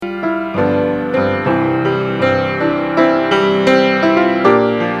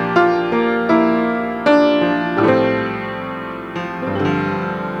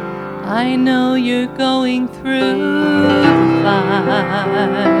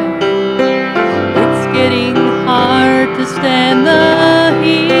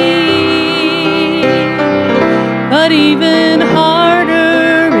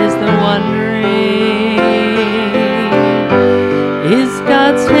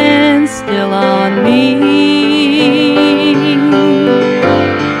still on me.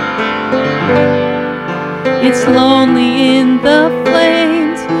 It's lonely in the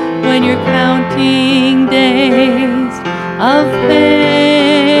flames when you're counting days of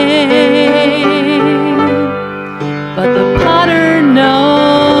pain. But the potter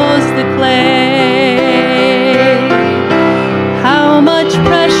knows the clay, how much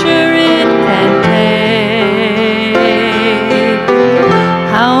pressure it can take,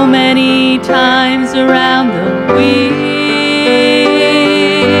 how many times around the wheel,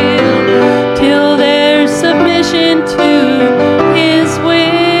 till there's submission to His will.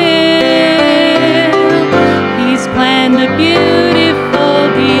 He's planned a beautiful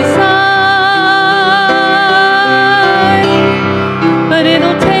design, but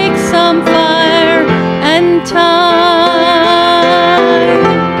it'll take some fire and time.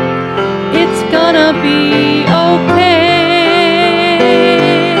 It's gonna be okay,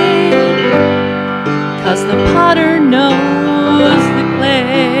 'cause the potter knows the clay.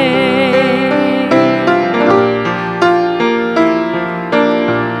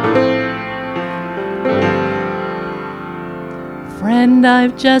 Friend,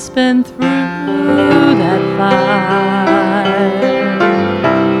 I've just been through that fire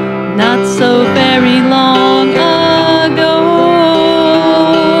not so very long ago,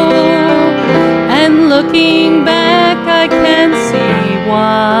 and looking back I can see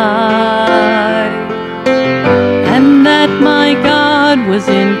why, and that my God was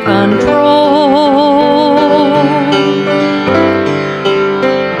in control.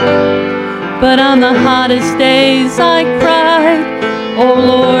 But on the hottest days I cried, oh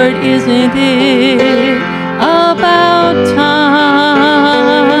Lord, isn't it about time?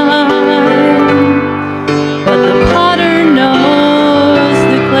 But the potter knows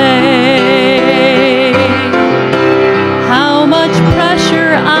the clay, how much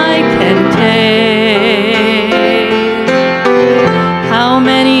pressure I can take, how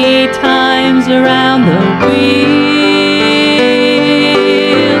many times around the wheel,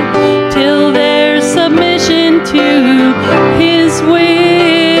 till there's submission to His will.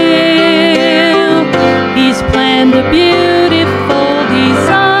 He's planned a beautiful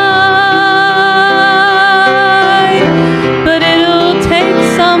design, but it'll take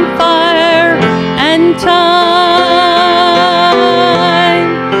some fire and time.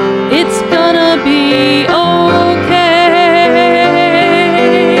 It's gonna be okay,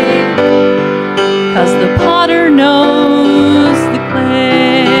 'cause the potter knows the clay.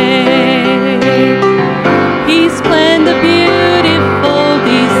 He's planned a beautiful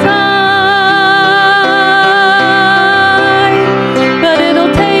design, but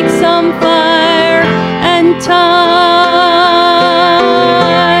it'll take some fire and time.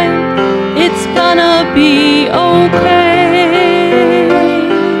 It's gonna be okay,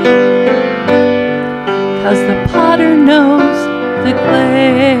 'cause the potter knows the clay.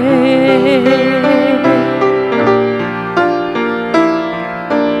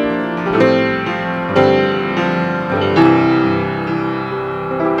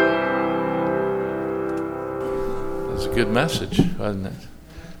 That's a good message, wasn't it?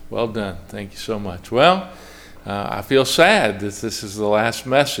 Well done. Thank you so much. Well, I feel sad that this is the last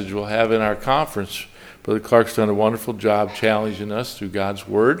message we'll have in our conference. Brother Clark's done a wonderful job challenging us through God's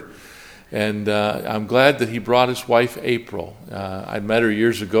Word. And I'm glad that he brought his wife, April. I'd met her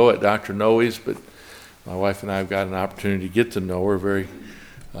years ago at Dr. Noe's, but my wife and I have got an opportunity to get to know her.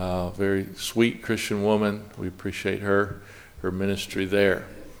 Very sweet Christian woman. We appreciate her ministry there.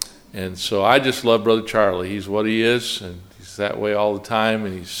 And so I just love Brother Charlie. He's what he is, and he's that way all the time,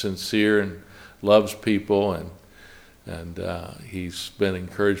 and he's sincere and loves people, and he's been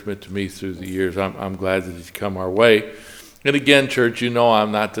encouragement to me through the years. I'm glad that he's come our way. And again, church, you know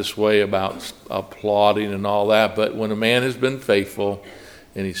I'm not this way about applauding and all that, but when a man has been faithful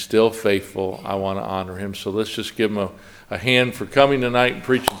and he's still faithful, I want to honor him. So let's just give him a hand for coming tonight and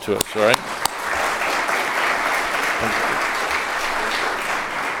preaching to us, all right?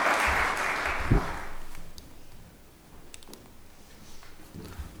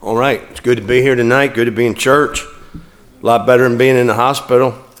 All right, it's good to be here tonight, good to be in church. A lot better than being in the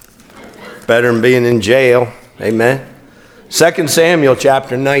hospital, better than being in jail, amen. 2 Samuel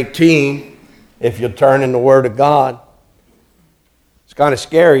chapter 19, if you'll turn in the Word of God. It's kind of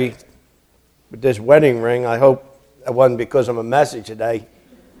scary with this wedding ring. I hope that wasn't because of a message today.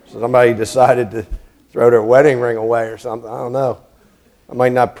 So somebody decided to throw their wedding ring away or something. I don't know. I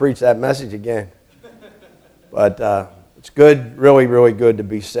might not preach that message again. But it's good, really, really good to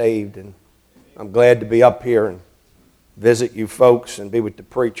be saved. And I'm glad to be up here and visit you folks and be with the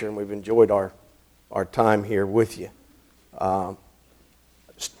preacher. And we've enjoyed our time here with you.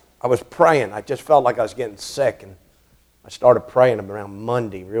 I was praying. I just felt like I was getting sick, and I started praying around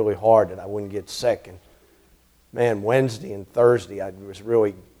Monday really hard that I wouldn't get sick. And man, Wednesday and Thursday, I was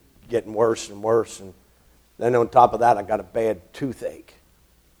really getting worse and worse. And then on top of that, I got a bad toothache.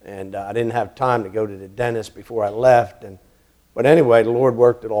 And I didn't have time to go to the dentist before I left. But anyway, the Lord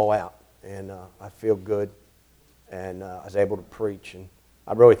worked it all out. And I feel good. And I was able to preach. And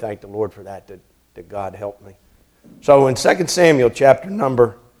I really thank the Lord for that God helped me. So in 2 Samuel chapter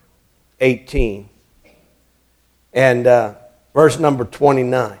number 18 and verse number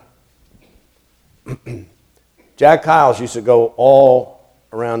 29, Jack Hiles used to go all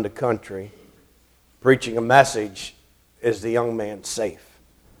around the country preaching a message, "Is the young man safe?"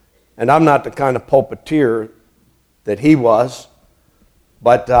 And I'm not the kind of pulpiteer that he was,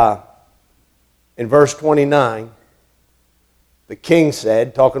 but in verse 29, the king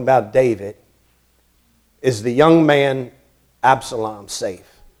said, talking about David, "Is the young man Absalom safe?"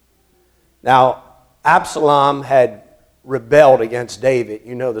 Now, Absalom had rebelled against David.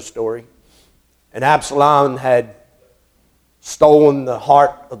 You know the story. And Absalom had stolen the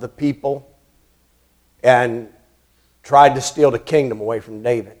heart of the people and tried to steal the kingdom away from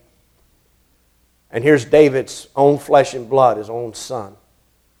David. And here's David's own flesh and blood, his own son.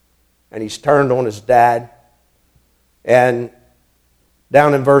 And he's turned on his dad. And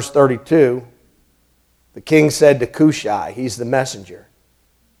down in verse 32, the king said to Cushai, he's the messenger,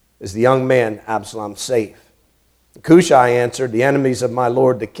 "Is the young man Absalom safe?" And Cushai answered, "The enemies of my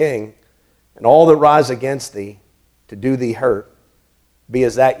lord the king, and all that rise against thee to do thee hurt, be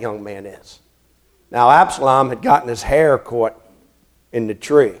as that young man is." Now Absalom had gotten his hair caught in the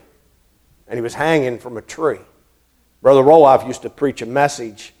tree, and he was hanging from a tree. Brother Roloff used to preach a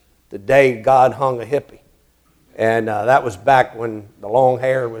message the day God hung a hippie. And that was back when the long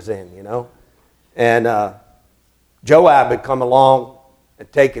hair was in, you know. And Joab had come along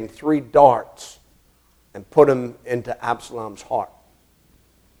and taken 3 darts and put them into Absalom's heart.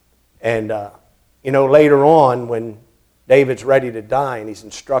 And, later on when David's ready to die and he's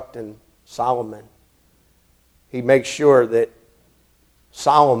instructing Solomon, he makes sure that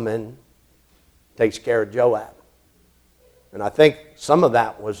Solomon takes care of Joab. And I think some of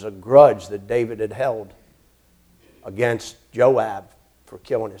that was a grudge that David had held against Joab for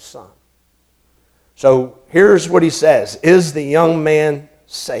killing his son. So here's what he says: "Is the young man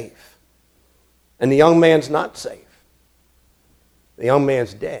safe?" And the young man's not safe. The young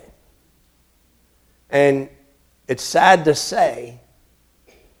man's dead. And it's sad to say,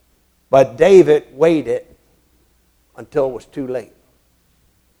 but David waited until it was too late.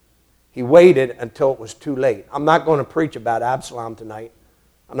 He waited until it was too late. I'm not going to preach about Absalom tonight.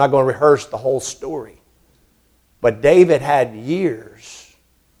 I'm not going to rehearse the whole story. But David had years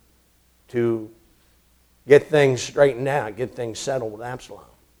to get things straightened out, get things settled with Absalom.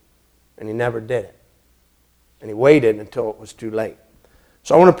 And he never did it. And he waited until it was too late.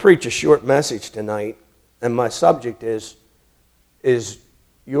 So I want to preach a short message tonight. And my subject is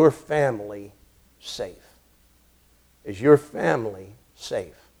your family safe? Is your family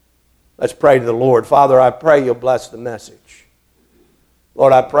safe? Let's pray to the Lord. Father, I pray you'll bless the message.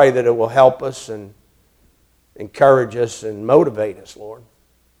 Lord, I pray that it will help us and encourage us and motivate us, Lord.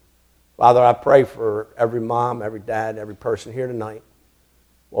 Father, I pray for every mom, every dad, every person here tonight,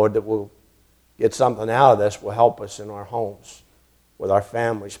 Lord, that we'll get something out of this, will help us in our homes, with our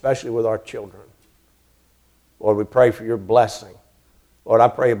family, especially with our children. Lord, we pray for your blessing. Lord, I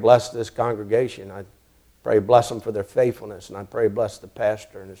pray you bless this congregation. I pray you bless them for their faithfulness, and I pray you bless the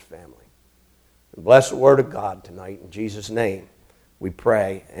pastor and his family. And bless the word of God tonight. In Jesus' name we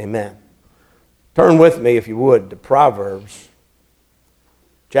pray. Amen. Turn with me, if you would, to Proverbs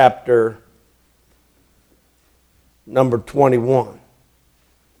chapter number 21.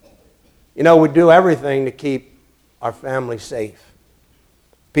 You know, we do everything to keep our family safe.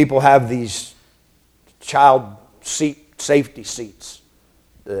 People have these child safety seats,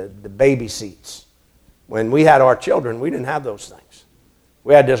 the baby seats. When we had our children, we didn't have those things.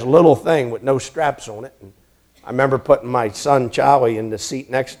 We had this little thing with no straps on it. And I remember putting my son Charlie in the seat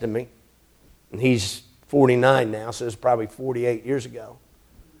next to me. And he's 49 now, so it's probably 48 years ago.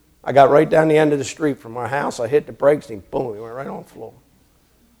 I got right down the end of the street from our house. I hit the brakes, and boom, he went right on the floor.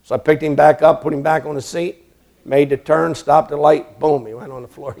 So I picked him back up, put him back on the seat, made the turn, stopped the light, boom, he went on the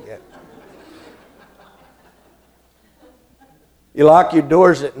floor again. You lock your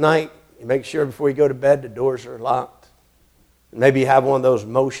doors at night. You make sure before you go to bed the doors are locked. And maybe you have one of those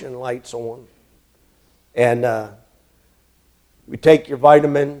motion lights on. And we take your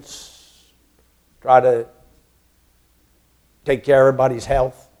vitamins, try to take care of everybody's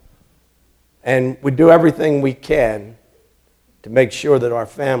health. And we do everything we can to make sure that our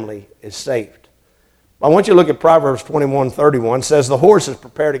family is saved. I want you to look at Proverbs 21:31. It says, the horse is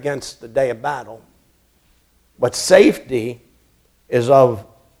prepared against the day of battle, but safety is of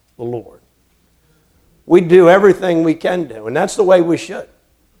the Lord. We do everything we can do, and that's the way we should.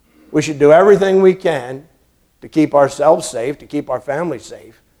 We should do everything we can to keep ourselves safe, to keep our family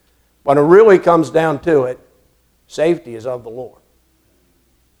safe. When it really comes down to it, safety is of the Lord.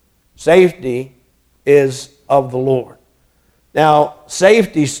 Safety is of the Lord. Now,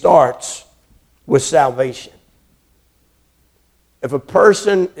 safety starts with salvation. If a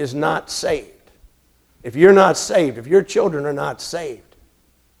person is not saved, if you're not saved, if your children are not saved,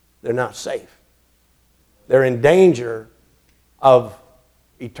 they're not safe. They're in danger of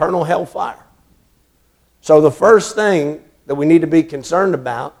eternal hellfire. So the first thing that we need to be concerned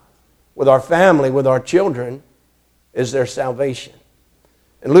about with our family, with our children, is their salvation.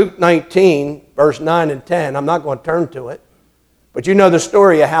 In Luke 19, verse 9 and 10, I'm not going to turn to it, but you know the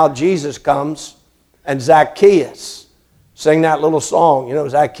story of how Jesus comes and Zacchaeus sang that little song. You know,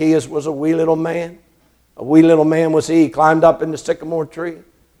 Zacchaeus was a wee little man. A wee little man was he. He climbed up in the sycamore tree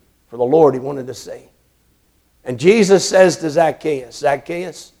for the Lord he wanted to see. And Jesus says to Zacchaeus,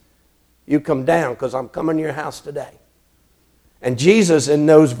 Zacchaeus, you come down because I'm coming to your house today. And Jesus in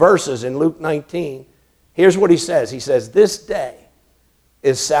those verses in Luke 19, here's what he says. He says, this day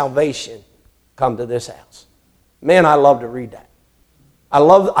is salvation come to this house. Man, I love to read that. I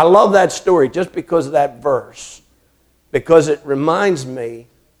love that story just because of that verse, because it reminds me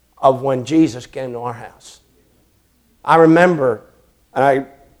of when Jesus came to our house. I remember, and I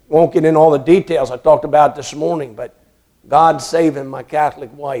won't get into all the details I talked about this morning, but God saving my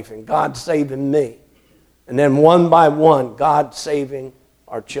Catholic wife and God saving me. And then one by one, God saving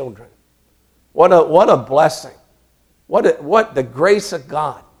our children. What a blessing. What the grace of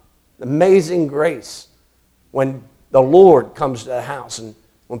God, the amazing grace when the Lord comes to the house and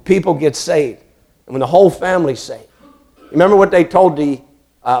when people get saved and when the whole family's saved. Remember what they told the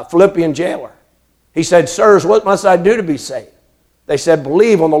Philippian jailer? He said, sirs, what must I do to be saved? They said,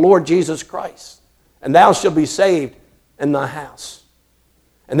 believe on the Lord Jesus Christ, and thou shalt be saved in thy house.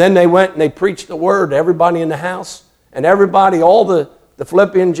 And then they went and they preached the word to everybody in the house, and everybody, all the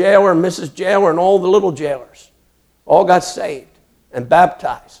Philippian jailer and Mrs. Jailer and all the little jailers, all got saved and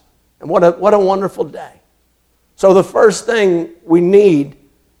baptized. And what a wonderful day. So the first thing we need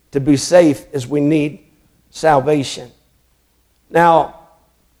to be safe is we need salvation. Now,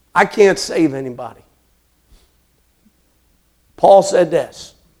 I can't save anybody. Paul said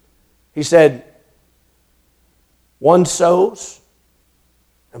this. He said, one sows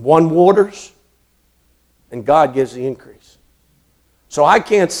and one waters, and God gives the increase. So I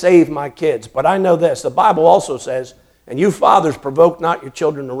can't save my kids, but I know this. The Bible also says, and you fathers provoke not your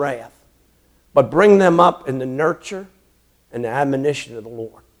children to wrath, but bring them up in the nurture and the admonition of the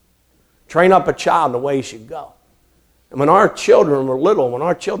Lord. Train up a child in the way he should go. And when our children were little, when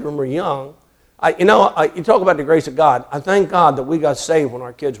our children were young, you talk about the grace of God. I thank God that we got saved when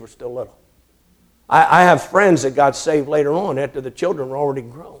our kids were still little. I have friends that got saved later on after the children were already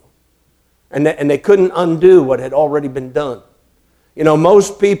grown. And they couldn't undo what had already been done. You know,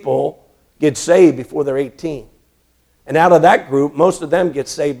 most people get saved before they're 18. And out of that group, most of them get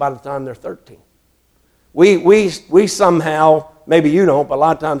saved by the time they're 13. We somehow, maybe you don't, but a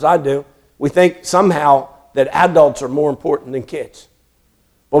lot of times I do, we think somehow that adults are more important than kids.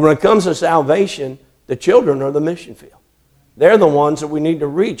 But when it comes to salvation, the children are the mission field. They're the ones that we need to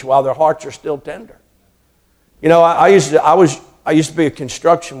reach while their hearts are still tender. You know, I used to be a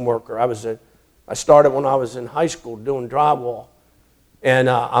construction worker. I started when I was in high school doing drywall, and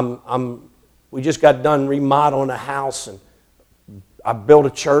we just got done remodeling a house, and I built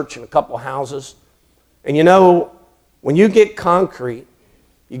a church and a couple of houses. And you know, when you get concrete,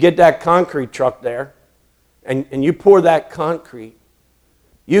 you get that concrete truck there, and you pour that concrete,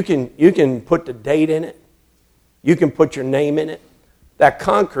 you can put the date in it. You can put your name in it. That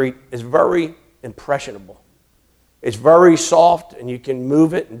concrete is very impressionable. It's very soft, and you can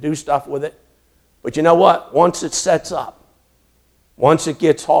move it and do stuff with it. But you know what? Once it sets up, once it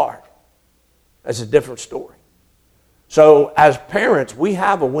gets hard, that's a different story. So as parents, we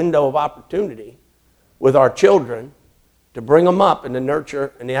have a window of opportunity with our children to bring them up in the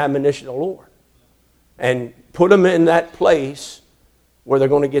nurture and the admonition of the Lord and put them in that place where they're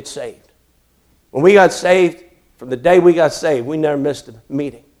going to get saved. When we got saved, from the day we got saved, we never missed a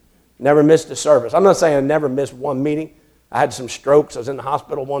meeting, never missed a service. I'm not saying I never missed one meeting. I had some strokes. I was in the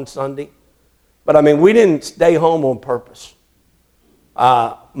hospital one Sunday. But I mean, we didn't stay home on purpose.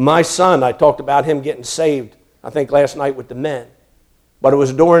 My son, I talked about him getting saved, I think last night with the men. But it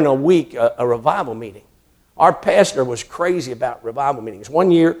was during a week, a revival meeting. Our pastor was crazy about revival meetings.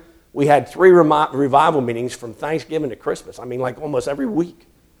 One year, we had 3 revival meetings from Thanksgiving to Christmas. I mean, like almost every week.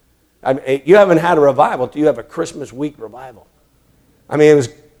 I mean, you haven't had a revival till you have a Christmas week revival. I mean,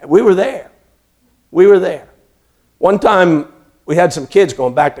 we were there. We were there. One time, we had some kids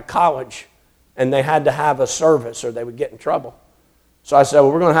going back to college, and they had to have a service or they would get in trouble. So I said,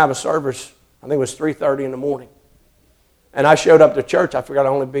 well, we're going to have a service. I think it was 3:30 in the morning. And I showed up to church. I figured I'd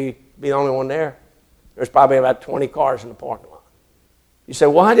only be the only one there. There was probably about 20 cars in the parking lot. You say,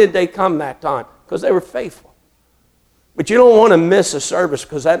 why did they come that time? Because they were faithful. But you don't want to miss a service,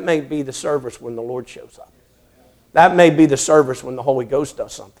 because that may be the service when the Lord shows up. That may be the service when the Holy Ghost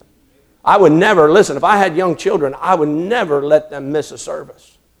does something. I would never, listen, if I had young children, I would never let them miss a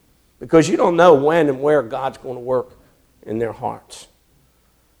service, because you don't know when and where God's going to work in their hearts.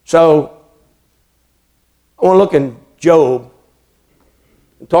 So I want to look in Job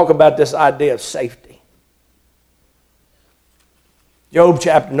and talk about this idea of safety. Job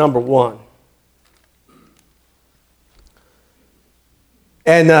chapter number 1.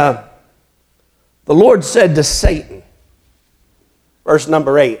 And the Lord said to Satan, verse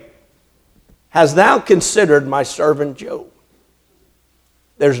number 8, "Hast thou considered my servant Job?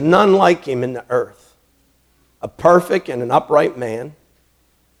 There's none like him in the earth, a perfect and an upright man,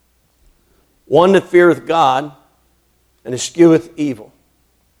 one that feareth God and escheweth evil."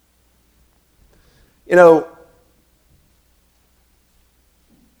 You know,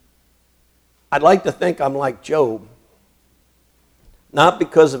 I'd like to think I'm like Job, not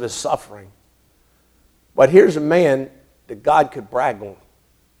because of his suffering, but here's a man that God could brag on.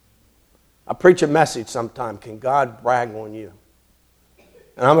 I preach a message sometime, can God brag on you?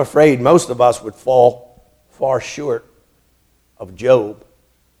 And I'm afraid most of us would fall far short of Job.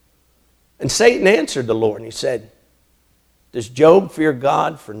 And Satan answered the Lord, and he said, "Does Job fear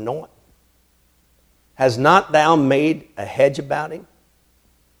God for naught? Has not thou made a hedge about him,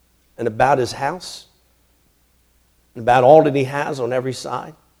 and about his house, and about all that he has on every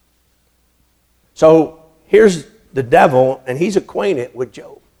side?" So here's the devil, and he's acquainted with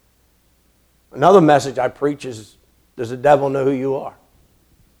Job. Another message I preach is, does the devil know who you are?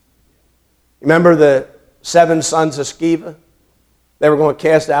 Remember the 7 sons of Sceva? They were going to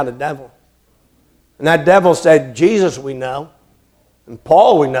cast out a devil. And that devil said, "Jesus we know, and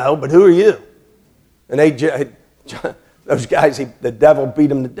Paul we know, but who are you?" And those guys, the devil beat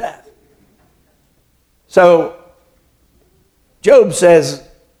them to death. So Job says,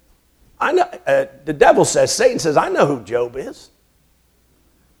 I know. The devil says, Satan says, "I know who Job is.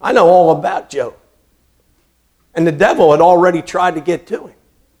 I know all about Job." And the devil had already tried to get to him.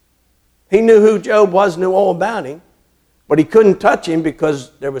 He knew who Job was, knew all about him, but he couldn't touch him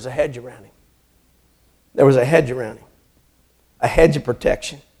because there was a hedge around him. There was a hedge around him, a hedge of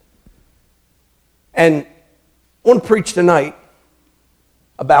protection. And I want to preach tonight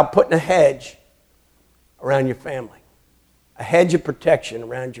about putting a hedge around your family, a hedge of protection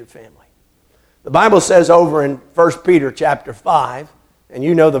around your family. The Bible says over in 1 Peter chapter 5, and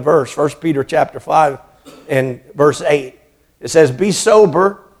you know the verse, 1 Peter chapter 5 and verse 8, it says, "Be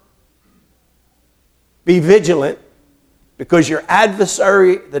sober, be vigilant, because your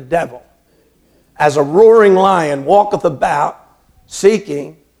adversary, the devil, as a roaring lion, walketh about,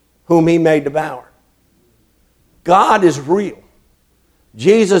 seeking whom he may devour." God is real.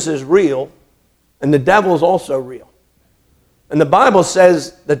 Jesus is real, and the devil is also real. And the Bible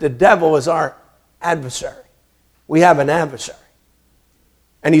says that the devil is our adversary. We have an adversary.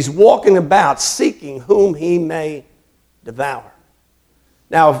 And he's walking about seeking whom he may devour.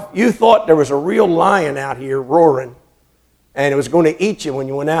 Now, if you thought there was a real lion out here roaring and it was going to eat you when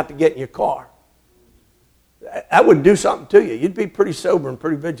you went out to get in your car, that would do something to you. You'd be pretty sober and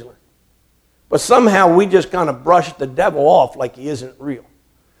pretty vigilant. But somehow we just kind of brush the devil off like he isn't real.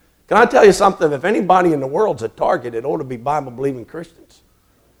 Can I tell you something? If anybody in the world's a target, it ought to be Bible-believing Christians.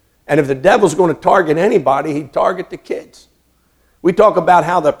 And if the devil's going to target anybody, he'd target the kids. We talk about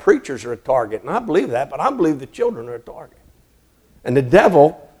how the preachers are a target, and I believe that, but I believe the children are a target. And the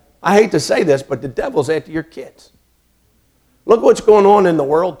devil, I hate to say this, but the devil's after your kids. Look what's going on in the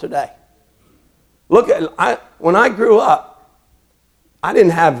world today. When I grew up, I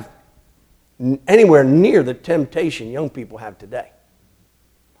didn't have anywhere near the temptation young people have today.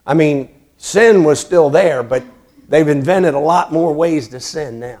 I mean, sin was still there, but they've invented a lot more ways to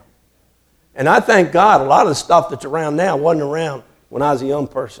sin now. And I thank God a lot of the stuff that's around now wasn't around when I was a young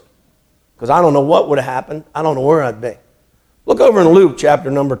person, because I don't know what would have happened. I don't know where I'd be. Look over in Luke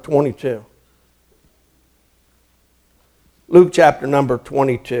chapter number 22. Luke chapter number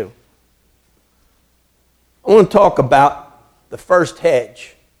 22. I want to talk about the first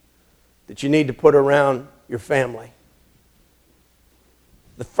hedge that you need to put around your family.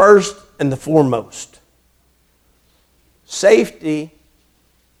 The first and the foremost, safety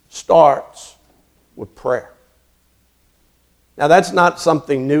starts with prayer. Now, that's not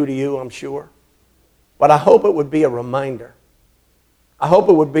something new to you, I'm sure, but I hope it would be a reminder. I hope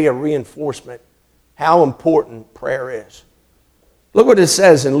it would be a reinforcement how important prayer is. Look what it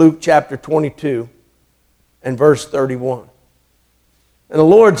says in Luke chapter 22 and verse 31. And the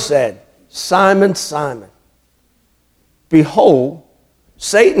Lord said, Simon, Simon, behold,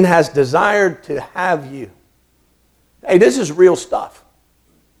 Satan has desired to have you. Hey, this is real stuff.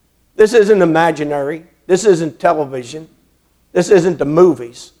 This isn't imaginary. This isn't television. This isn't the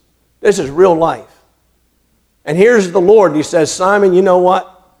movies. This is real life. And here's the Lord. He says, Simon, you know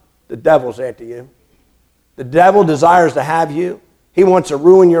what? The devil's after you. The devil desires to have you. He wants to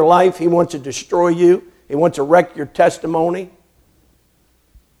ruin your life. He wants to destroy you. He wants to wreck your testimony.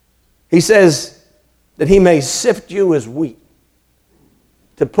 He says that he may sift you as wheat,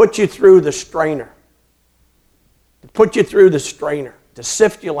 to put you through the strainer, to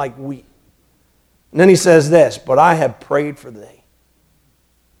sift you like wheat. And then he says this, but I have prayed for thee.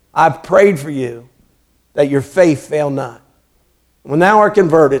 I've prayed for you that your faith fail not. When thou art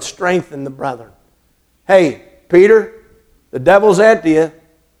converted, strengthen the brethren. Hey, Peter, the devil's after you,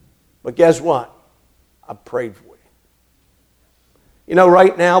 but guess what? I prayed for you. You know,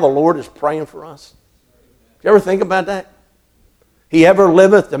 right now the Lord is praying for us. Did you ever think about that? He ever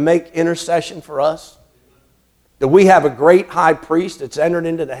liveth to make intercession for us? That we have a great high priest that's entered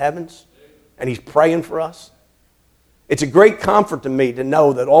into the heavens, and he's praying for us? It's a great comfort to me to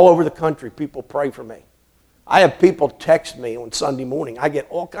know that all over the country people pray for me. I have people text me on Sunday morning. I get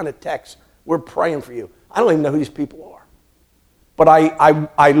all kind of texts. We're praying for you. I don't even know who these people are. But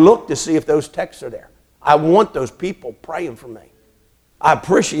I look to see if those texts are there. I want those people praying for me. I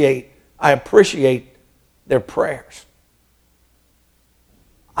appreciate their prayers.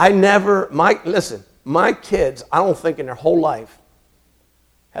 My kids, I don't think in their whole life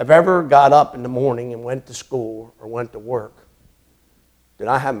have ever got up in the morning and went to school or went to work that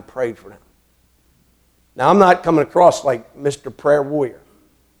I haven't prayed for them. Now, I'm not coming across like Mr. Prayer Warrior,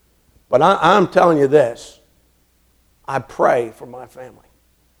 but I'm telling you this. I pray for my family.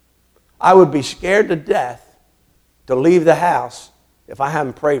 I would be scared to death to leave the house if I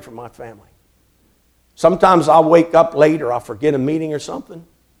haven't prayed for my family. Sometimes I'll wake up late or I'll forget a meeting or something,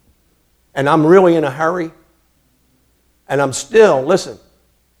 and I'm really in a hurry, and I'm still not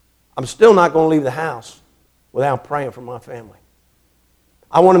going to leave the house without praying for my family.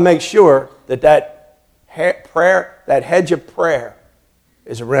 I want to make sure that hedge of prayer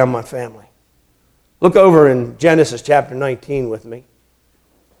is around my family. Look over in Genesis chapter 19 with me.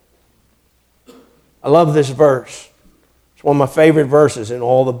 I love this verse. It's one of my favorite verses in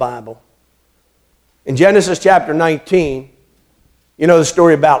all the Bible. In Genesis chapter 19, you know the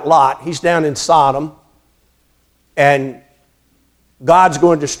story about Lot. He's down in Sodom, and God's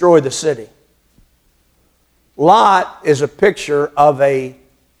going to destroy the city. Lot is a picture of a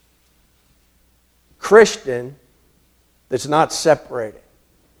Christian that's not separated.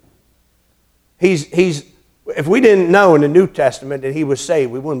 If we didn't know in the New Testament that he was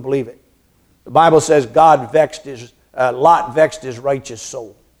saved, we wouldn't believe it. The Bible says Lot vexed his righteous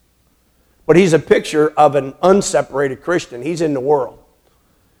soul. But he's a picture of an unseparated Christian. He's in the world.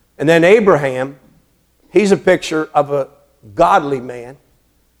 And then Abraham, he's a picture of a godly man,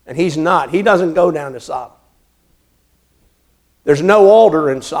 and he's not. He doesn't go down to Sodom. There's no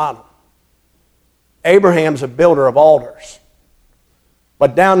altar in Sodom. Abraham's a builder of altars.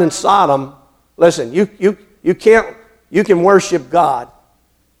 But down in Sodom, listen, you can worship God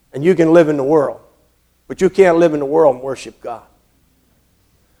and you can live in the world, but you can't live in the world and worship God.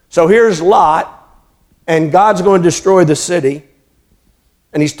 So here's Lot, and God's going to destroy the city,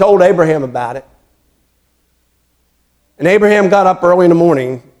 and he's told Abraham about it. And Abraham got up early in the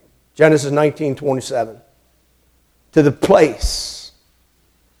morning, Genesis 19:27, to the place.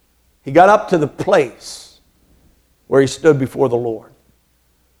 He got up to the place where he stood before the Lord.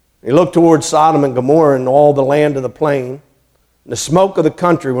 He looked towards Sodom and Gomorrah and all the land of the plain. And the smoke of the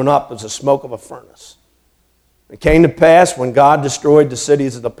country went up as the smoke of a furnace. It came to pass when God destroyed the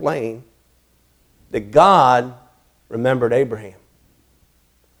cities of the plain that God remembered Abraham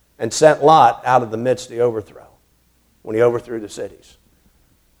and sent Lot out of the midst of the overthrow when he overthrew the cities.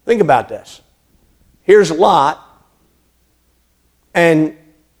 Think about this. Here's Lot, and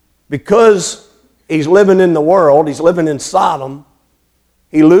because he's living in the world, he's living in Sodom,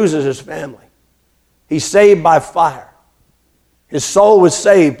 he loses his family. He's saved by fire. His soul was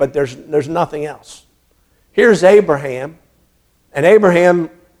saved, but there's nothing else. Here's Abraham, and Abraham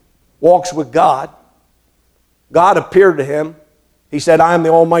walks with God, God appeared to him. He said, I am the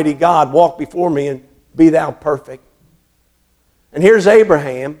Almighty God. Walk before me and be thou perfect. And here's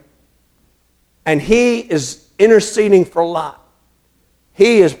Abraham, and he is interceding for Lot.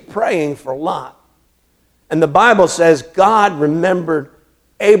 He is praying for Lot. And the Bible says God remembered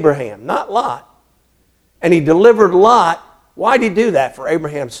Abraham, not Lot. And he delivered Lot. Why did he do that? For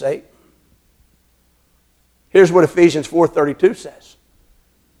Abraham's sake. Here's what Ephesians 4:32 says.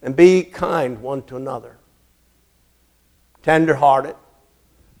 And be kind one to another, tender-hearted,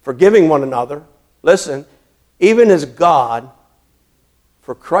 forgiving one another. Listen, even as God,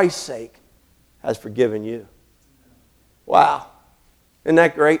 for Christ's sake, has forgiven you. Wow. Isn't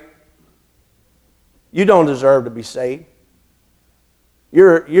that great? You don't deserve to be saved.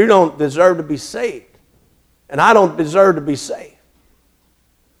 You don't deserve to be saved. And I don't deserve to be saved.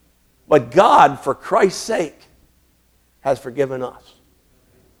 But God, for Christ's sake, has forgiven us.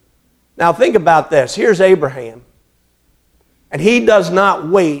 Now think about this. Here's Abraham. And he does not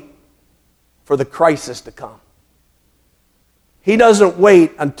wait for the crisis to come. He doesn't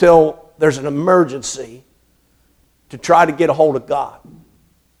wait until there's an emergency to try to get a hold of God.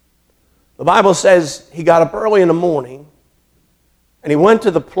 The Bible says he got up early in the morning and he went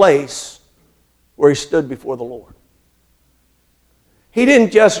to the place where he stood before the Lord. He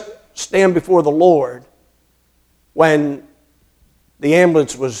didn't just stand before the Lord when the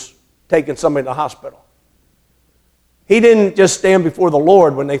ambulance was taking somebody to the hospital. He didn't just stand before the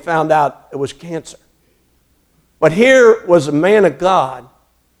Lord when they found out it was cancer. But here was a man of God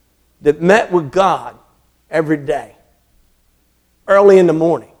that met with God every day, early in the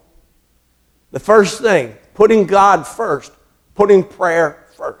morning. The first thing, putting God first, putting prayer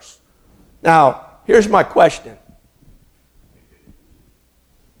first. Now, here's my question.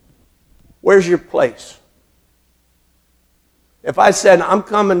 Where's your place? If I said, I'm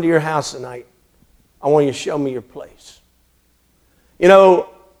coming to your house tonight, I want you to show me your place. You know,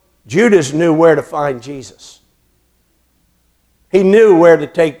 Judas knew where to find Jesus. He knew where to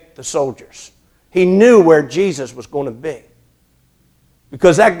take the soldiers. He knew where Jesus was going to be.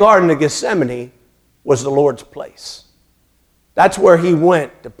 Because that Garden of Gethsemane was the Lord's place. That's where he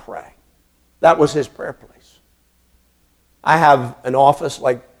went to pray. That was his prayer place. I have an office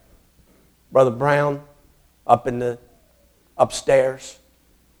like Brother Brown up in the upstairs.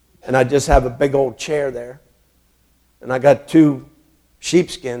 And I just have a big old chair there. And I got 2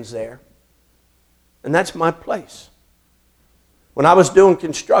 sheepskins there. And that's my place. When I was doing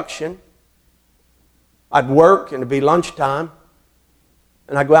construction, I'd work and it'd be lunchtime.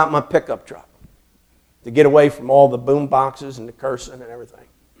 And I'd go out in my pickup truck to get away from all the boom boxes and the cursing and everything.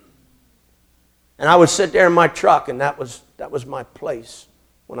 And I would sit there in my truck, and that was my place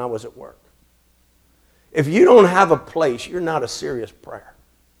when I was at work. If you don't have a place, you're not a serious prayer.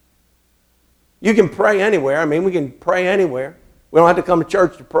 You can pray anywhere. I mean, we can pray anywhere. We don't have to come to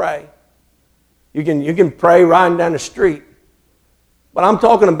church to pray. You can pray riding down the street. But I'm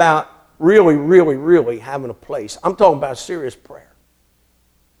talking about really, really, really having a place. I'm talking about serious prayer.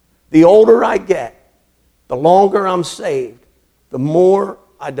 The older I get, the longer I'm saved, the more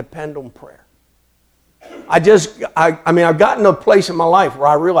I depend on prayer. I've gotten to a place in my life where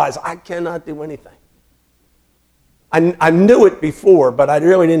I realize I cannot do anything. I knew it before, but I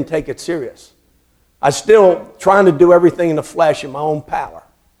really didn't take it serious. I was still trying to do everything in the flesh in my own power.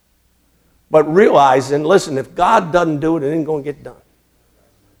 But realizing, listen, if God doesn't do it, it ain't going to get done.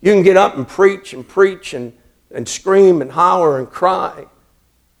 You can get up and preach and scream and holler and cry.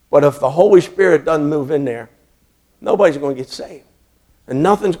 But if the Holy Spirit doesn't move in there, nobody's going to get saved. And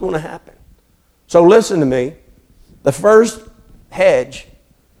nothing's going to happen. So listen to me. The first hedge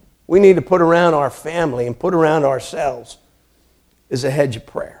we need to put around our family and put around ourselves is a hedge of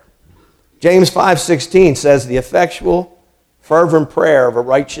prayer. James 5:16 says, the effectual, fervent prayer of a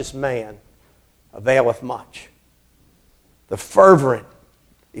righteous man availeth much. The fervent,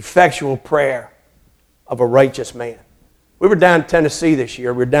 effectual prayer of a righteous man. We were down in Tennessee this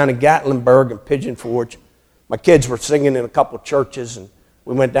year. We were down in Gatlinburg and Pigeon Forge. My kids were singing in a couple of churches, and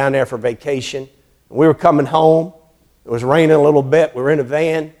we went down there for vacation. And we were coming home. It was raining a little bit. We were in a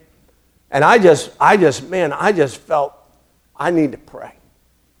van. And I just felt I need to pray.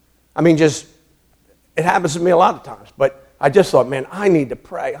 I mean, it happens to me a lot of times. But I just thought, man, I need to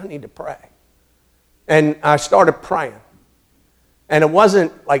pray. I need to pray. And I started praying. And it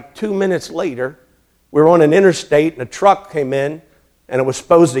wasn't like 2 minutes later, we were on an interstate and a truck came in and it was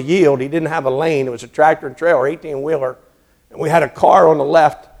supposed to yield. He didn't have a lane. It was a tractor and trailer, 18-wheeler. And we had a car on the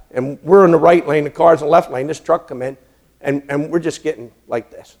left and we're in the right lane. The car's in the left lane. This truck come in and we're just getting like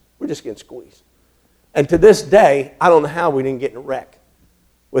this. We're just getting squeezed. And to this day, I don't know how we didn't get in a wreck.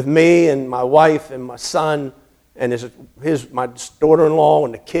 With me and my wife and my son and my daughter-in-law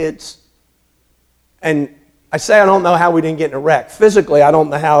and the kids. And I say I don't know how we didn't get in a wreck. Physically, I don't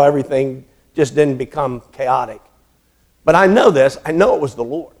know how everything just didn't become chaotic. But I know this. I know it was the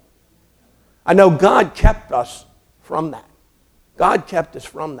Lord. I know God kept us from that. God kept us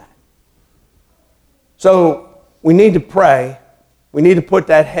from that. So we need to pray. We need to put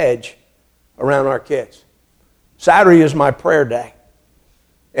that hedge around our kids. Saturday is my prayer day.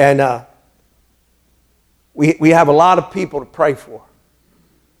 And we have a lot of people to pray for.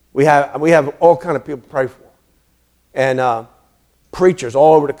 We have all kind of people to pray for. And preachers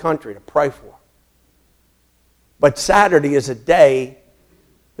all over the country to pray for. But Saturday is a day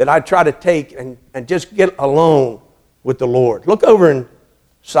that I try to take and just get alone with the Lord. Look over in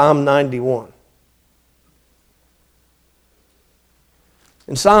Psalm 91.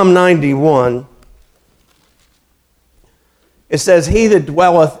 In Psalm 91, it says, "He that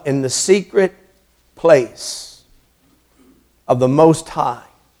dwelleth in the secret place of the Most High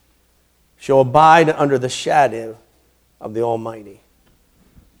shall abide under the shadow of the Almighty."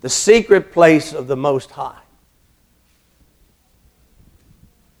 The secret place of the Most High.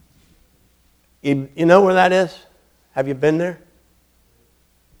 You know where that is? Have you been there?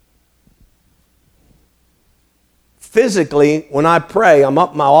 Physically, when I pray, I'm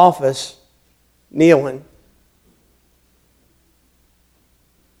up in my office, kneeling.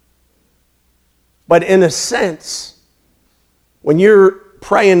 But in a sense, when you're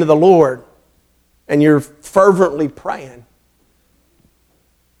praying to the Lord and you're fervently praying,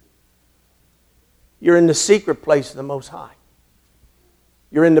 you're in the secret place of the Most High.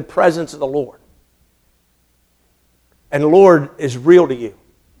 You're in the presence of the Lord. And the Lord is real to you.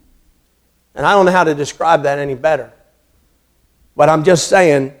 And I don't know how to describe that any better. But I'm just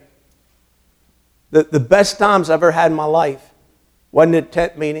saying that the best times I've ever had in my life wasn't at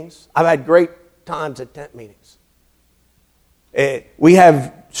tent meetings. I've had great times at tent meetings. We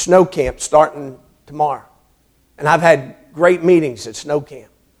have snow camp starting tomorrow. And I've had great meetings at snow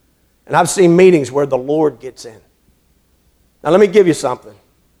camp. And I've seen meetings where the Lord gets in. Now let me give you something.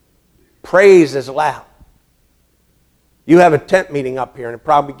 Praise is loud. You have a tent meeting up here and it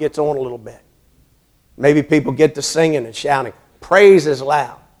probably gets on a little bit. Maybe people get to singing and shouting. Praise is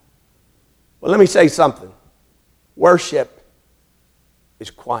loud. Well, let me say something. Worship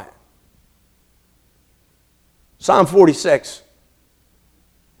is quiet. Psalm 46,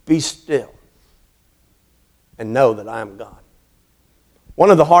 "Be still and know that I am God."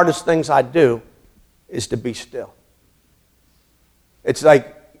 One of the hardest things I do is to be still. It's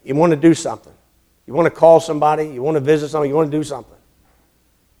like you want to do something. You want to call somebody, you want to visit somebody, you want to do something.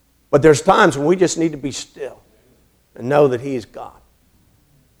 But there's times when we just need to be still and know that He is God.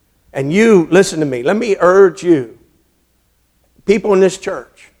 And you, listen to me, let me urge you, people in this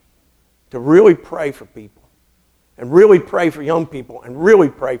church, to really pray for people. And really pray for young people. And really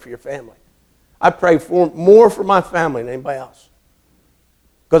pray for your family. I pray more for my family than anybody else.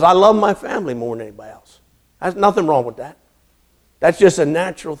 Because I love my family more than anybody else. There's nothing wrong with that. That's just a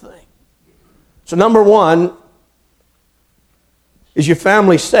natural thing. So number one, is your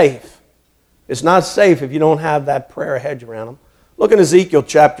family safe? It's not safe if you don't have that prayer hedge around them. Look in Ezekiel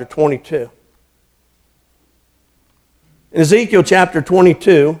chapter 22. In Ezekiel chapter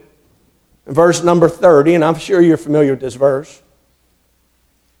 22, verse number 30, and I'm sure you're familiar with this verse,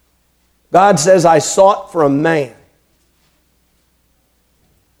 God says, "I sought for a man."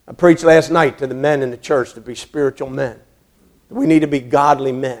 I preached last night to the men in the church to be spiritual men. We need to be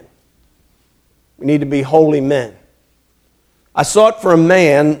godly men. We need to be holy men. "I sought for a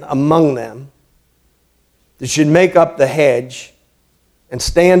man among them that should make up the hedge and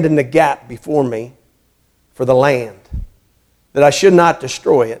stand in the gap before me for the land, that I should not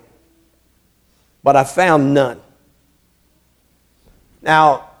destroy it. But I found none."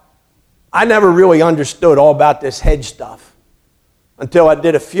 Now, I never really understood all about this hedge stuff until I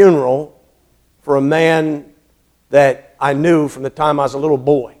did a funeral for a man that I knew from the time I was a little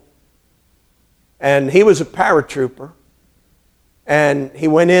boy. And he was a paratrooper, and he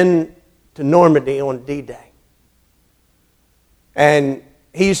went in to Normandy on D-Day. And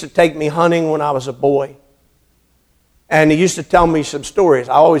he used to take me hunting when I was a boy. And he used to tell me some stories.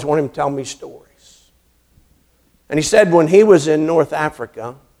 I always wanted him to tell me stories. And he said when he was in North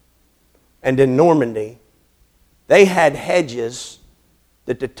Africa and in Normandy, they had hedges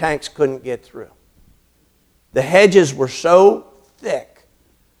that the tanks couldn't get through. The hedges were so thick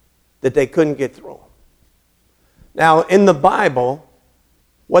that they couldn't get through them. Now, in the Bible,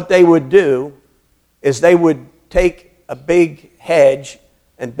 what they would do is they would take a big hedge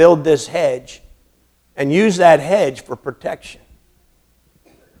and build this hedge and use that hedge for protection.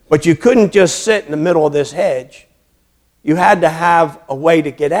 But you couldn't just sit in the middle of this hedge you had to have a way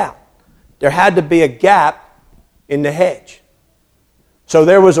to get out. There had to be a gap in the hedge. So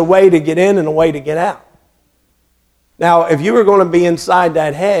there was a way to get in and a way to get out. Now, if you were going to be inside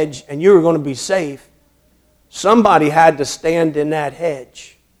that hedge and you were going to be safe, somebody had to stand in that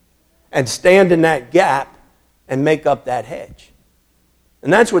hedge and stand in that gap and make up that hedge.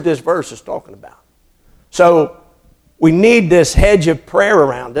 And that's what this verse is talking about. So we need this hedge of prayer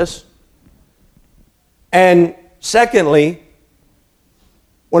around us. And secondly,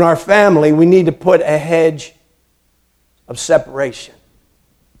 when our family, we need to put a hedge of separation.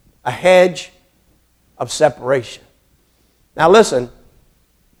 A hedge of separation. Now listen,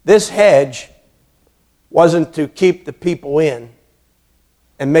 this hedge wasn't to keep the people in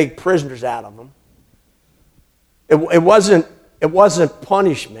and make prisoners out of them. It wasn't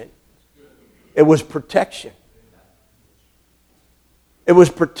punishment. It was protection. It was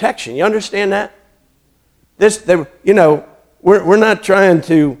protection. You understand that? We're not trying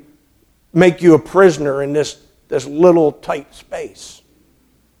to make you a prisoner in this little tight space.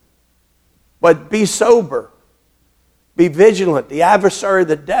 But be sober. Be vigilant. The adversary,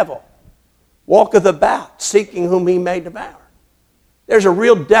 the devil, walketh about, seeking whom he may devour. There's a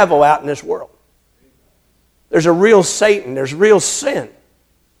real devil out in this world. There's a real Satan. There's real sin.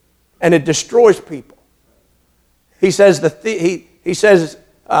 And it destroys people. He says the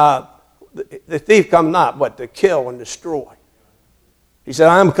thief come not, but to kill and destroy. He said,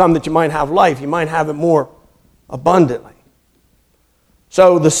 I am come that you might have life. You might have it more abundantly.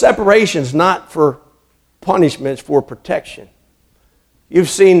 So the separation is not for punishment, it's for protection. You've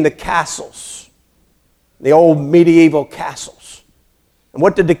seen the castles, the old medieval castles. And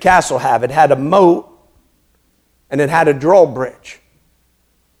what did the castle have? It had a moat and it had a drawbridge.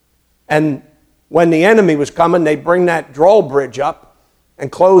 And when the enemy was coming, they'd bring that drawbridge up and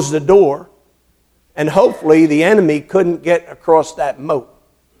close the door. And hopefully the enemy couldn't get across that moat.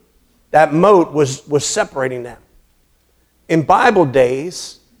 That moat was separating them. In Bible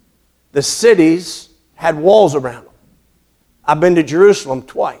days, the cities had walls around them. I've been to Jerusalem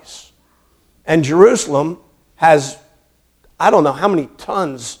twice. And Jerusalem has, I don't know how many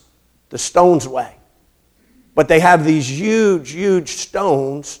tons the stones weigh. But they have these huge, huge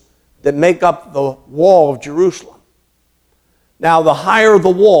stones that make up the wall of Jerusalem. Now, the higher the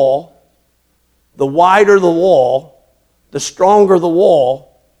wall, the wider the wall, the stronger the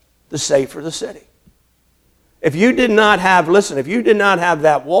wall, the safer the city. If you did not have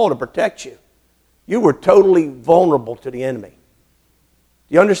that wall to protect you, you were totally vulnerable to the enemy.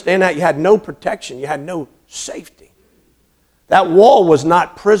 Do you understand that? You had no protection. You had no safety. That wall was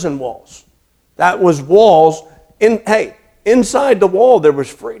not prison walls. That was walls. Inside the wall there was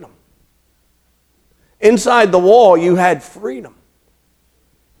freedom. Inside the wall you had freedom.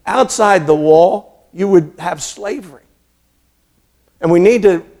 Outside the wall you would have slavery. And we need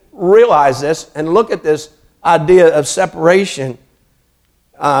to realize this and look at this idea of separation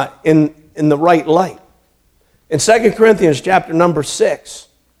in the right light. In 2 Corinthians chapter number 6,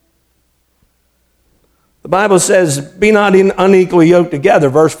 the Bible says, be not unequally yoked together,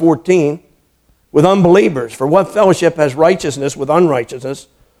 verse 14, with unbelievers. For what fellowship has righteousness with unrighteousness,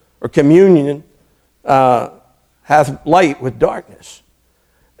 or communion hath light with darkness?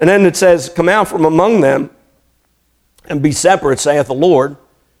 And then it says, come out from among them and be separate, saith the Lord,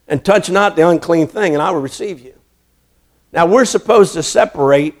 and touch not the unclean thing, and I will receive you. Now we're supposed to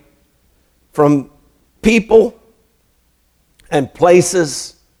separate from people and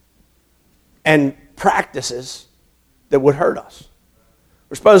places and practices that would hurt us.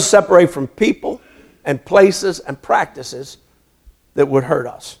 We're supposed to separate from people and places and practices that would hurt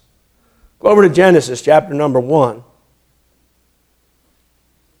us. Go over to Genesis chapter number 1.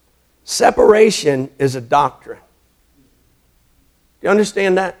 Separation is a doctrine. Do you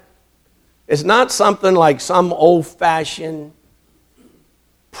understand that? It's not something like some old-fashioned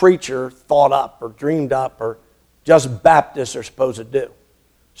preacher thought up or dreamed up or just Baptists are supposed to do.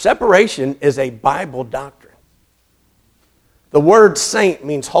 Separation is a Bible doctrine. The word saint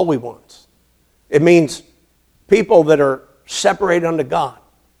means holy ones. It means people that are separated unto God.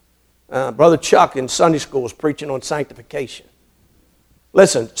 Brother Chuck in Sunday school was preaching on sanctification.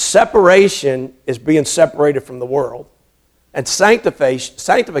 Listen, separation is being separated from the world, and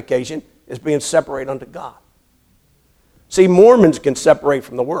sanctification is being separated unto God. See, Mormons can separate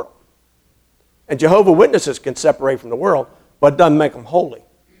from the world, and Jehovah's Witnesses can separate from the world, but it doesn't make them holy.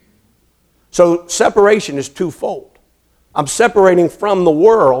 So separation is twofold. I'm separating from the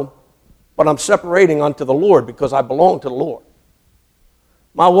world, but I'm separating unto the Lord because I belong to the Lord.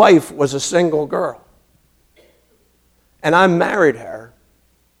 My wife was a single girl, and I married her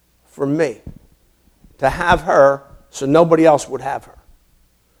for me, to have her so nobody else would have her.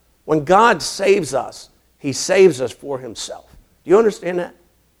 When God saves us, he saves us for himself. Do you understand that?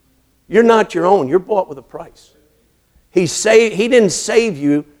 You're not your own. You're bought with a price. He didn't save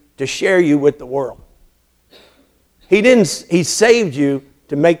you to share you with the world. He saved you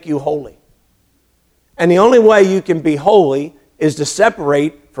to make you holy. And the only way you can be holy is to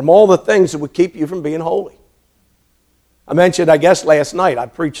separate from all the things that would keep you from being holy. I mentioned, I guess, last night, I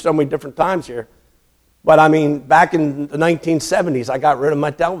preached so many different times here, but I mean, back in the 1970s, I got rid of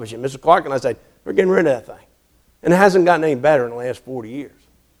my television. Mr. Clark and I said, we're getting rid of that thing. And it hasn't gotten any better in the last 40 years.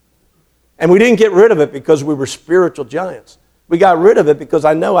 And we didn't get rid of it because we were spiritual giants. We got rid of it because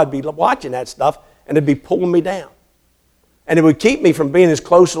I know I'd be watching that stuff and it'd be pulling me down. And it would keep me from being as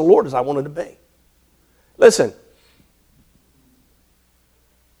close to the Lord as I wanted to be. Listen,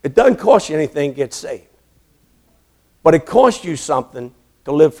 it doesn't cost you anything to get saved. But it costs you something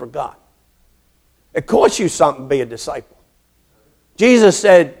to live for God. It costs you something to be a disciple. Jesus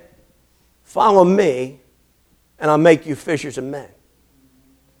said, follow me and I'll make you fishers of men.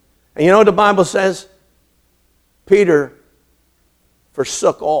 And you know what the Bible says? Peter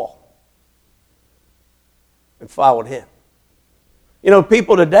forsook all and followed him. You know,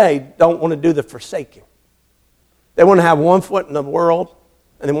 people today don't want to do the forsaking. They want to have one foot in the world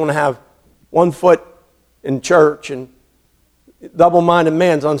and they want to have one foot in church, and double-minded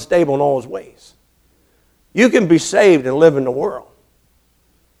man's unstable in all his ways. You can be saved and live in the world,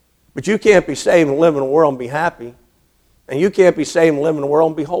 but you can't be saved and live in the world and be happy, and you can't be saved and live in the world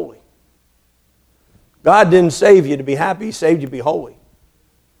and be holy. God didn't save you to be happy, he saved you to be holy.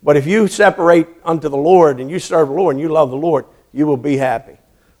 But if you separate unto the Lord and you serve the Lord and you love the Lord, you will be happy.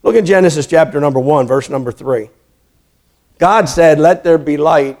 Look at Genesis chapter number 1, verse number 3. God said, let there be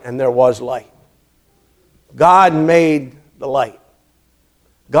light, and there was light. God made the light.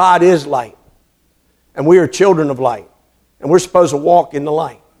 God is light. And we are children of light. And we're supposed to walk in the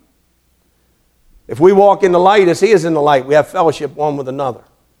light. If we walk in the light as he is in the light, we have fellowship one with another.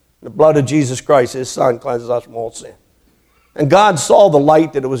 The blood of Jesus Christ, his Son, cleanses us from all sin. And God saw the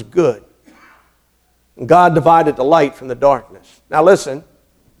light that it was good. And God divided the light from the darkness. Now listen,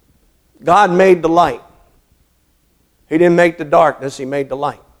 God made the light. He didn't make the darkness, he made the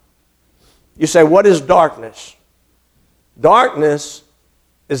light. You say, what is darkness? Darkness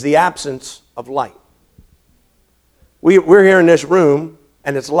is the absence of light. We're here in this room,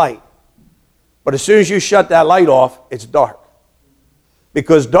 and it's light. But as soon as you shut that light off, it's dark.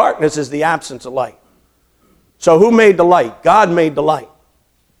 Because darkness is the absence of light. So who made the light? God made the light.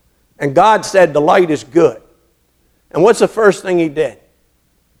 And God said the light is good. And what's the first thing he did?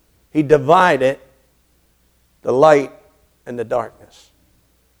 He divided the light and the darkness.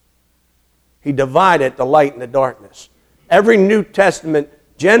 He divided the light and the darkness. Every New Testament,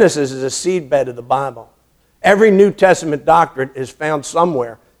 Genesis is a seedbed of the Bible. Every New Testament doctrine is found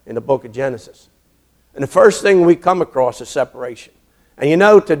somewhere in the book of Genesis. And the first thing we come across is separation. And you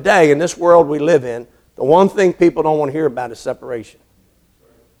know, today, in this world we live in, the one thing people don't want to hear about is separation.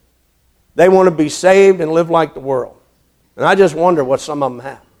 They want to be saved and live like the world. And I just wonder what some of them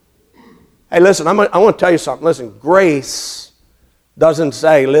have. Hey, listen, I want to tell you something. Listen, grace doesn't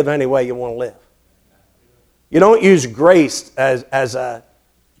say live any way you want to live. You don't use grace as an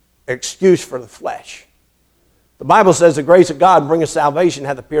excuse for the flesh. The Bible says the grace of God bringeth salvation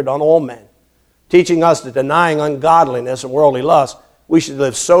hath appeared on all men, teaching us that denying ungodliness and worldly lust, we should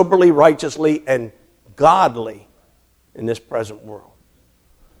live soberly, righteously, and godly in this present world.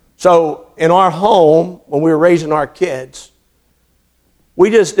 So in our home, when we were raising our kids, we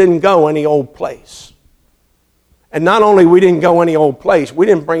just didn't go any old place. And not only we didn't go any old place, we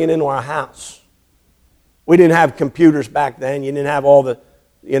didn't bring it into our house. We didn't have computers back then. You didn't have all the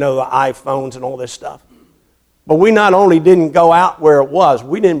iPhones and all this stuff. But we not only didn't go out where it was,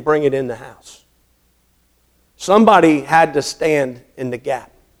 we didn't bring it in the house. Somebody had to stand in the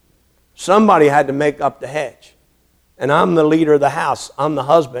gap. Somebody had to make up the hedge. And I'm the leader of the house. I'm the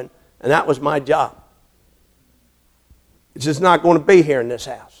husband, and that was my job. It's just not going to be here in this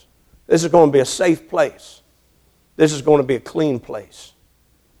house. This is going to be a safe place. This is going to be a clean place.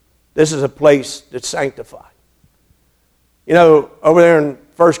 This is a place that's sanctified. You know, over there in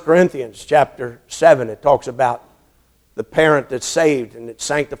 1 Corinthians chapter 7, it talks about the parent that's saved and it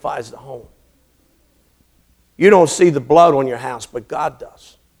sanctifies the home. You don't see the blood on your house, but God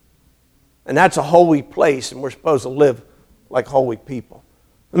does. And that's a holy place, and we're supposed to live like holy people.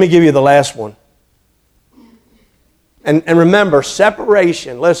 Let me give you the last one. And remember,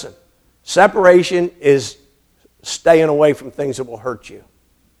 separation, listen, separation is staying away from things that will hurt you.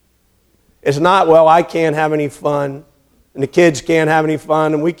 It's not, well, I can't have any fun, and the kids can't have any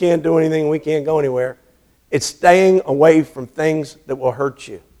fun, and we can't do anything, and we can't go anywhere. It's staying away from things that will hurt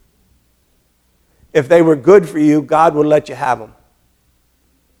you. If they were good for you, God would let you have them.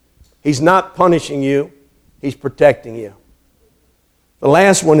 He's not punishing you. He's protecting you. The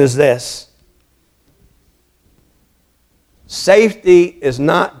last one is this. Safety is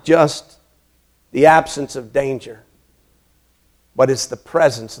not just the absence of danger, but it's the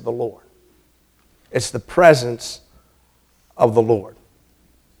presence of the Lord. It's the presence of the Lord.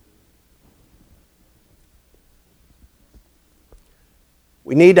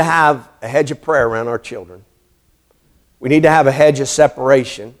 We need to have a hedge of prayer around our children. We need to have a hedge of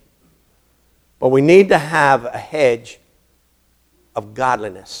separation. But we need to have a hedge of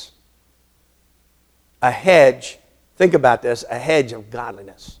godliness. A hedge, think about this, a hedge of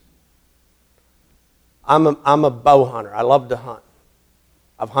godliness. I'm a bow hunter. I love to hunt.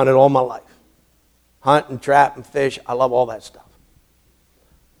 I've hunted all my life. Hunt and trap and fish. I love all that stuff.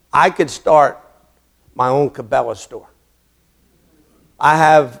 I could start my own Cabela store. I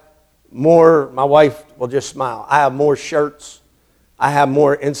have more, my wife will just smile. I have more shirts. I have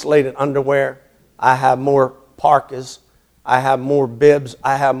more insulated underwear. I have more parkas. I have more bibs.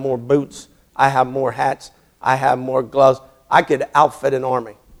 I have more boots. I have more hats. I have more gloves. I could outfit an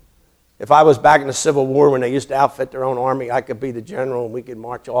army. If I was back in the Civil War when they used to outfit their own army, I could be the general and we could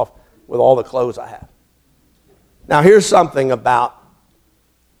march off with all the clothes I have. Now here's something about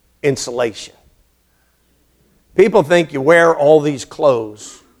insulation. People think you wear all these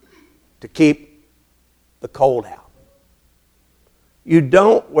clothes to keep the cold out. You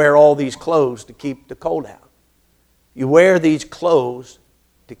don't wear all these clothes to keep the cold out. You wear these clothes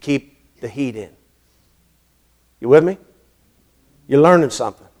to keep the heat in. You with me? You're learning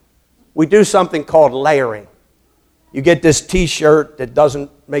something. We do something called layering. You get this t-shirt that doesn't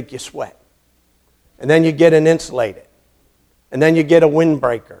make you sweat. And then you get an insulated. And then you get a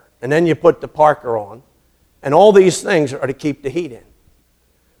windbreaker. And then you put the parka on. And all these things are to keep the heat in.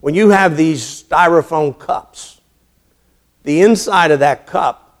 When you have these styrofoam cups, the inside of that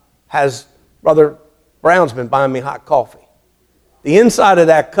cup has, Brother Brown's been buying me hot coffee. The inside of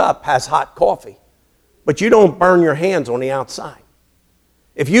that cup has hot coffee, but you don't burn your hands on the outside.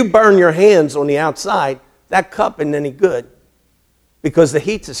 If you burn your hands on the outside, that cup isn't any good because the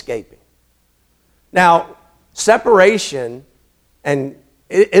heat's escaping. Now, separation and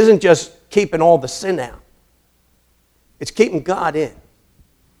it isn't just keeping all the sin out. It's keeping God in.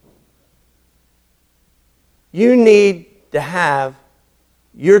 You need to have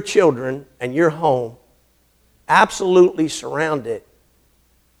your children and your home absolutely surrounded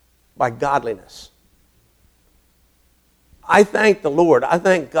by godliness. I thank the Lord, I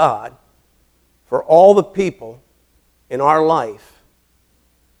thank God for all the people in our life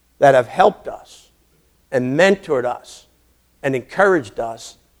that have helped us and mentored us and encouraged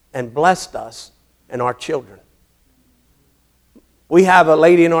us and blessed us and our children. We have a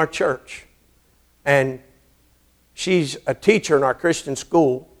lady in our church, and she's a teacher in our Christian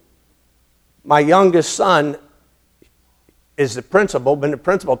school. My youngest son is the principal, been the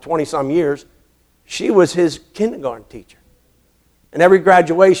principal 20-some years. She was his kindergarten teacher. And every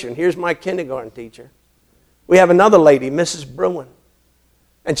graduation, here's my kindergarten teacher. We have another lady, Mrs. Bruin,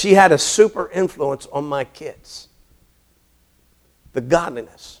 and she had a super influence on my kids. The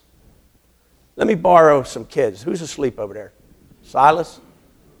godliness. Let me borrow some kids. Who's asleep over there? Silas?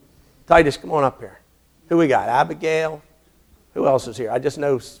 Titus, come on up here. Who we got? Abigail? Who else is here? I just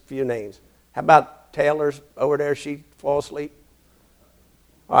know a few names. How about Taylor's over there? She fall asleep?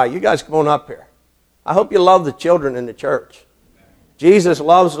 All right, you guys come on up here. I hope you love the children in the church. Jesus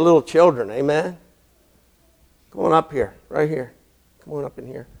loves the little children. Amen? Come on up here. Right here. Come on up in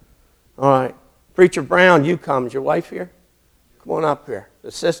here. All right. Preacher Brown, you come. Is your wife here? Come on up here. The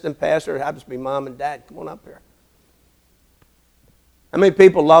assistant pastor, it happens to be mom and dad. Come on up here. How many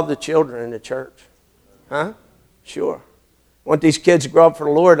people love the children in the church? Huh? Sure. Want these kids to grow up for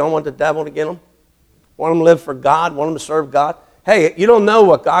the Lord. Don't want the devil to get them. Want them to live for God. Want them to serve God. Hey, you don't know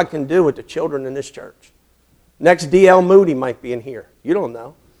what God can do with the children in this church. Next D.L. Moody might be in here. You don't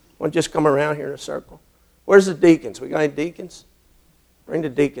know. Want to just come around here in a circle? Where's the deacons? We got any deacons? Bring the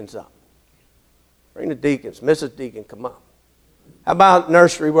deacons up. Bring the deacons. Mrs. Deacon, come up. How about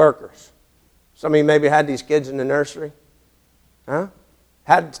nursery workers? Some of you maybe had these kids in the nursery. Huh?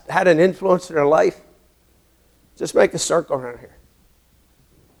 Had an influence in their life. Just make a circle around here.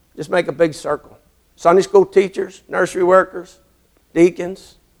 Just make a big circle. Sunday school teachers, nursery workers,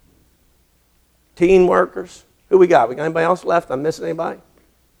 deacons, teen workers. Who we got? We got anybody else left? I'm missing anybody?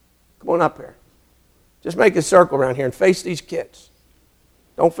 Come on up here. Just make a circle around here and face these kids.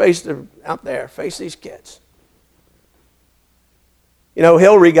 Don't face them out there. Face these kids. You know,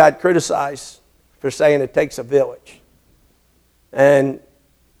 Hillary got criticized for saying it takes a village. And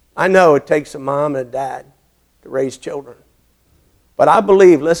I know it takes a mom and a dad to raise children. But I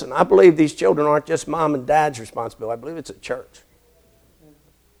believe, listen, I believe these children aren't just mom and dad's responsibility. I believe it's a church.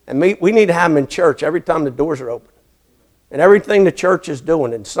 And we need to have them in church every time the doors are open. And everything the church is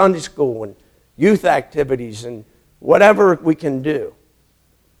doing in Sunday school and youth activities and whatever we can do.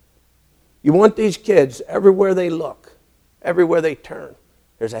 You want these kids, everywhere they look, everywhere they turn,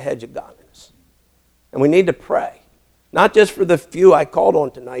 there's a hedge of godliness. And we need to pray. Not just for the few I called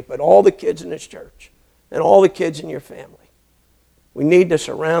on tonight, but all the kids in this church and all the kids in your family. We need to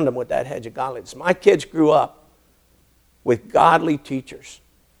surround them with that hedge of godliness. My kids grew up with godly teachers,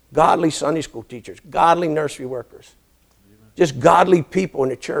 godly Sunday school teachers, godly nursery workers, just godly people in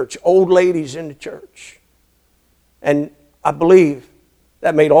the church, old ladies in the church. And I believe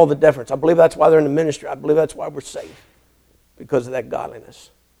that made all the difference. I believe that's why they're in the ministry. I believe that's why we're safe, because of that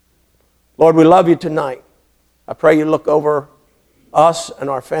godliness. Lord, we love you tonight. I pray you look over us and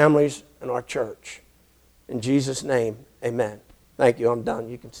our families and our church. In Jesus' name, amen. Thank you. I'm done.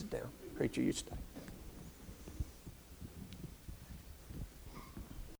 You can sit down. Preacher, you stay.